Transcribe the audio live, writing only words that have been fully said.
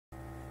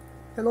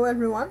Hello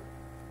everyone,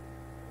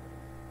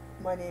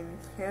 my name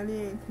is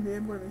Kelly and today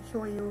I'm going to be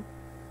showing you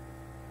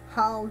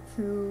how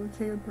to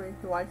jailbreak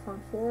the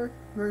iPhone 4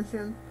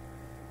 version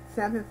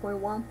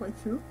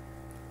 7.1.2.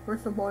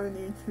 First of all, you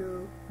need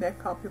to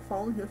back up your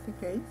phone just in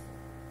case.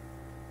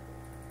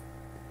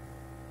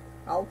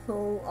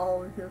 Also, I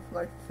would just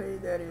like to say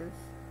that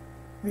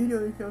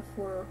video is just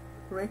for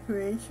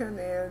recreation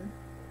and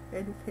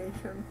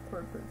education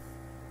purpose.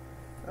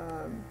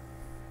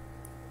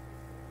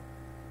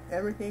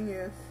 Everything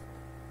is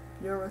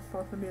your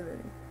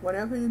responsibility.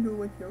 Whatever you do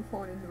with your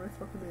phone is your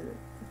responsibility.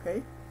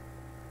 Okay.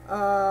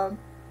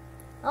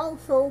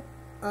 Also,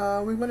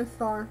 we're gonna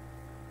start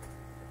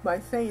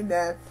by saying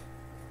that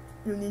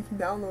you need to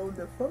download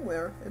the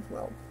firmware as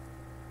well.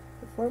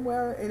 The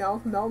firmware, and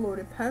also download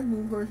the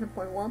Paglu version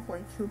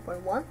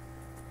 1.2.1,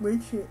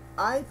 which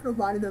I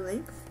provided the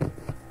links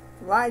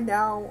right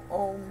now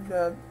on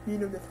the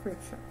video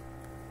description,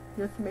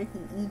 just to make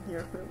it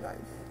easier for you guys.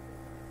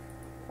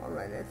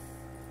 Alright, let's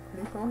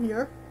click on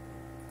here.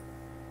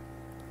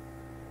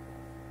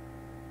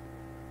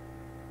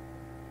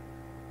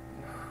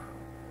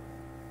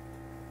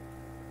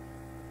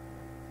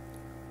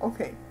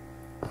 Okay.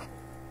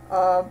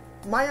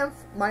 My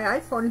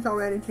iPhone is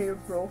already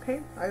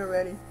jailbroken. I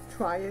already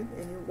tried it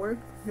and it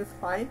worked just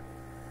fine.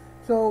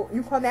 So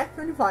you connect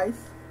your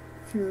device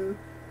to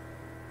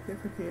the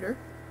computer,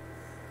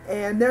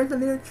 and there's a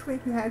little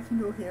trick you have to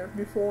do here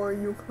before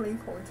you click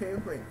on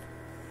jailbreak.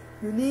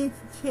 You need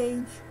to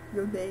change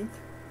your date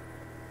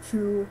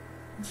to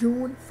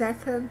June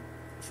 2nd,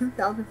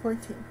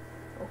 2014.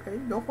 Okay,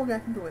 don't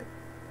forget to do it.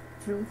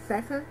 June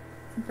 2nd,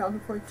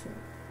 2014.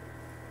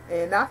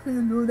 And after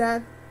you do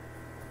that,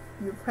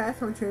 you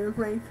press on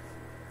jailbreak,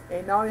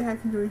 and all you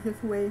have to do is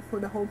just wait for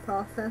the whole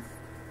process,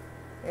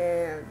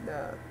 and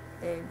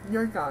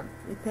you're done.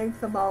 It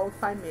takes about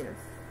 5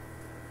 minutes.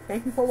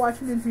 Thank you for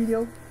watching this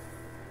video,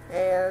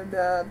 and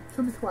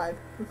subscribe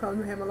because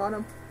we have a lot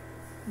of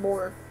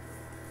more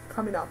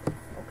coming up.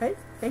 Okay,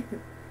 thank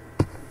you.